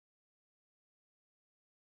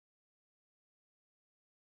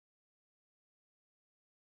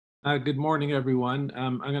Good morning, everyone.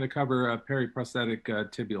 I'm going to cover periprosthetic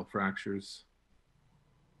tibial fractures.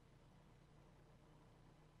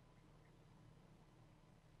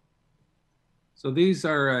 So these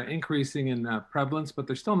are increasing in prevalence, but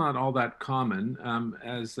they're still not all that common.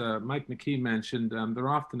 As Mike McKee mentioned, they're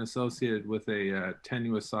often associated with a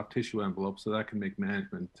tenuous soft tissue envelope, so that can make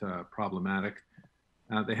management problematic.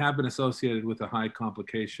 They have been associated with a high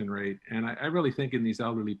complication rate, and I really think in these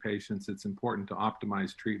elderly patients, it's important to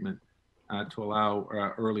optimize treatment to allow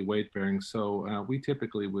early weight bearing. So we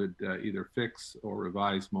typically would either fix or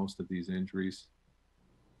revise most of these injuries.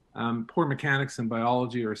 Poor mechanics and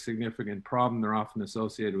biology are a significant problem. They're often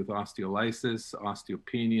associated with osteolysis,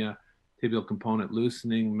 osteopenia, tibial component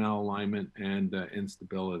loosening, malalignment, and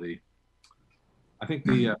instability. I think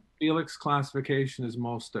the Felix classification is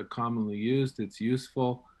most commonly used. It's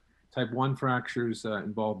useful. Type 1 fractures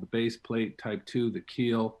involve the base plate, type 2, the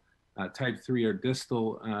keel, type 3 are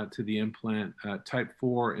distal to the implant, type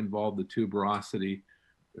 4 involve the tuberosity.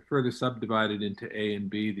 They're further subdivided into A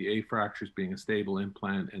and B, the A fractures being a stable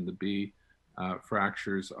implant, and the B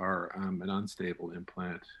fractures are an unstable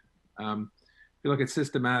implant. If you look at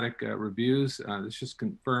systematic reviews, this just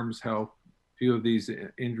confirms how few of these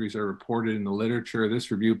injuries are reported in the literature.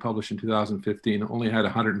 This review, published in 2015, only had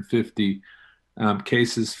 150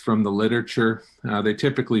 cases from the literature. They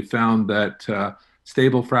typically found that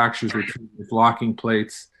stable fractures were treated with locking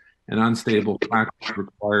plates, and unstable fractures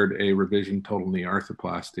required a revision total knee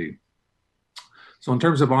arthroplasty. So in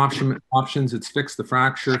terms of options, it's fix the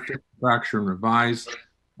fracture, and revise.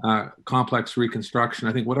 Complex reconstruction.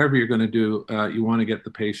 I think whatever you're going to do, you want to get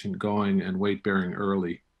the patient going and weight bearing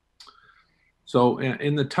early. So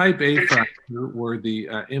in the type A fracture, where the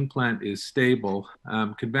implant is stable,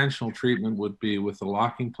 conventional treatment would be with a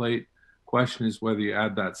locking plate. Question is whether you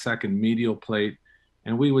add that second medial plate,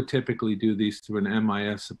 and we would typically do these through an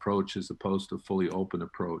MIS approach as opposed to a fully open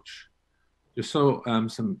approach. Just so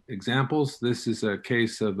some examples, this is a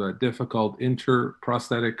case of a difficult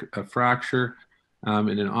interprosthetic fracture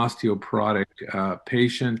in an osteoporotic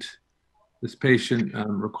patient. This patient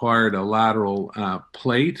required a lateral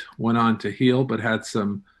plate, went on to heal, but had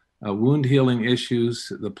some wound healing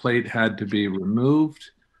issues. The plate had to be removed.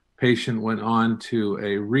 Patient went on to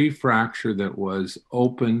a refracture that was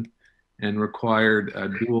open and required a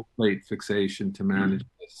dual plate fixation to manage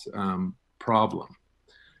this problem.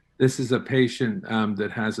 This is a patient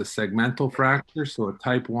that has a segmental fracture, so a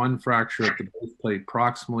type 1 fracture at the base plate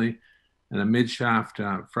proximally and a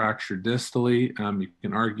midshaft fracture distally. You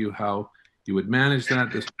can argue how you would manage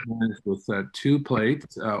that. This was managed with 2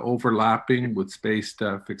 plates overlapping with spaced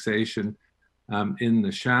fixation in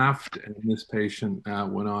the shaft, and this patient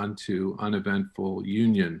went on to uneventful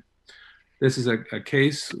union. This is a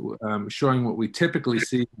case showing what we typically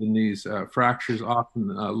see in these fractures, often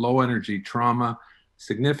low energy trauma,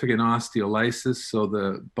 significant osteolysis, so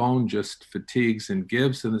the bone just fatigues and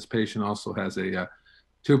gives, and this patient also has a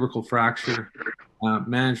tubercle fracture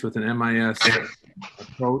managed with an MIS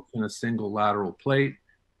approach and a single lateral plate,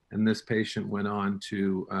 and this patient went on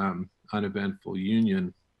to uneventful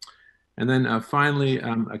union. And then finally,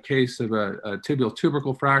 a case of a tibial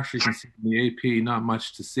tubercle fracture. You can see in the AP, not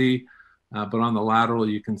much to see, but on the lateral,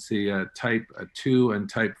 you can see a type 2 and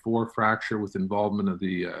type 4 fracture with involvement of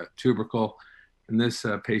the tubercle. And this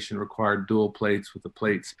patient required dual plates with a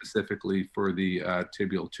plate specifically for the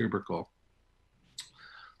tibial tubercle.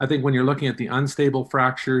 I think when you're looking at the unstable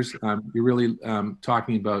fractures, you're really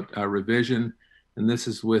talking about revision, and this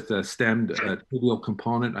is with a stemmed tibial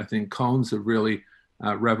component. I think cones have really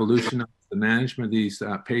revolutionized the management of these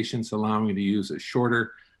patients, allowing you to use a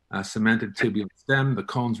shorter cemented tibial stem. The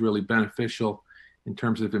cone's really beneficial in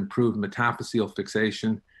terms of improved metaphyseal fixation.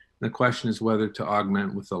 And the question is whether to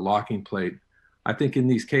augment with a locking plate. I think in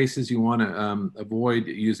these cases, you want to avoid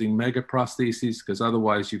using megaprostheses because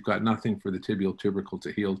otherwise you've got nothing for the tibial tubercle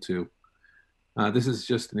to heal to. This is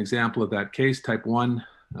just an example of that case, type 1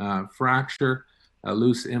 fracture, a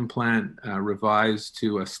loose implant revised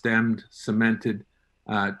to a stemmed cemented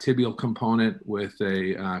tibial component with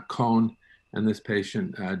a cone, and this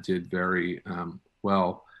patient did very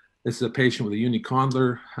well. This is a patient with a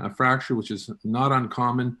unicondylar fracture, which is not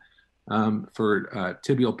uncommon for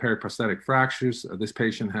tibial periprosthetic fractures. This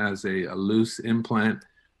patient has a loose implant.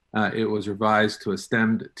 It was revised to a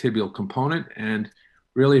stemmed tibial component. And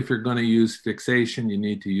really, if you're going to use fixation, you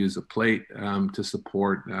need to use a plate to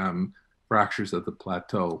support fractures of the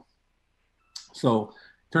plateau. So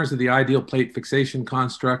in terms of the ideal plate fixation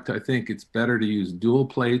construct, I think it's better to use dual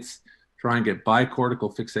plates. Try and get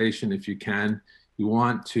bicortical fixation if you can. You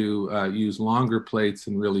want to use longer plates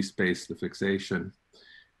and really space the fixation.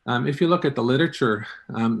 If you look at the literature,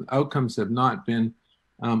 outcomes have not been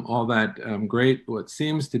all that great. What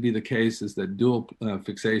seems to be the case is that dual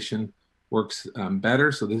fixation works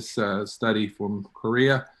better. So this study from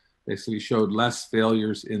Korea basically showed less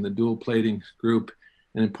failures in the dual plating group,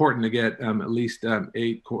 and important to get at least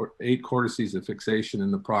eight cortices of fixation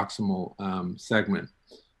in the proximal segment.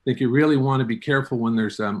 I think you really want to be careful when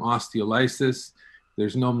there's osteolysis.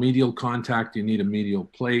 There's no medial contact, you need a medial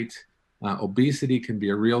plate. Obesity can be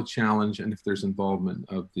a real challenge, and if there's involvement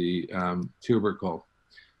of the tubercle.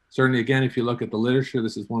 Certainly, again, if you look at the literature,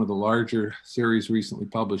 this is one of the larger series recently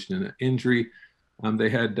published in Injury. They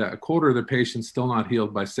had a quarter of their patients still not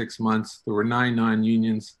healed by 6 months. There were 9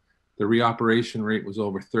 non-unions. The reoperation rate was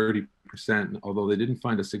over 30%, although they didn't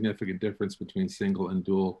find a significant difference between single and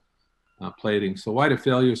dual plating. So why do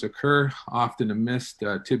failures occur? Often a missed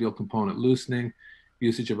tibial component loosening,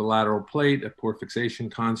 usage of a lateral plate, a poor fixation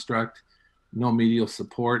construct, no medial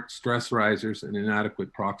support, stress risers, and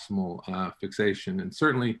inadequate proximal fixation. And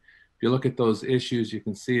certainly, if you look at those issues, you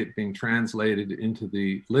can see it being translated into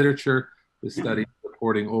the literature. The study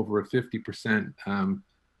reporting over a 50%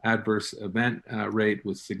 adverse event rate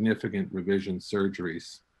with significant revision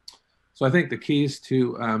surgeries. So I think the keys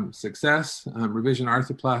to success, revision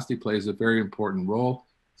arthroplasty plays a very important role.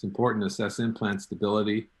 It's important to assess implant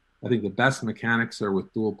stability. I think the best mechanics are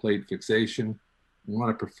with dual plate fixation. You want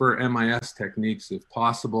to prefer MIS techniques if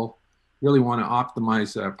possible. Really want to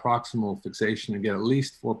optimize proximal fixation and get at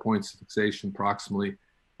least 4 points of fixation proximally.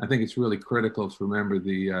 I think it's really critical to remember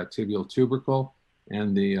the tibial tubercle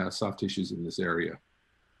and the soft tissues in this area.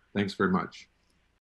 Thanks very much.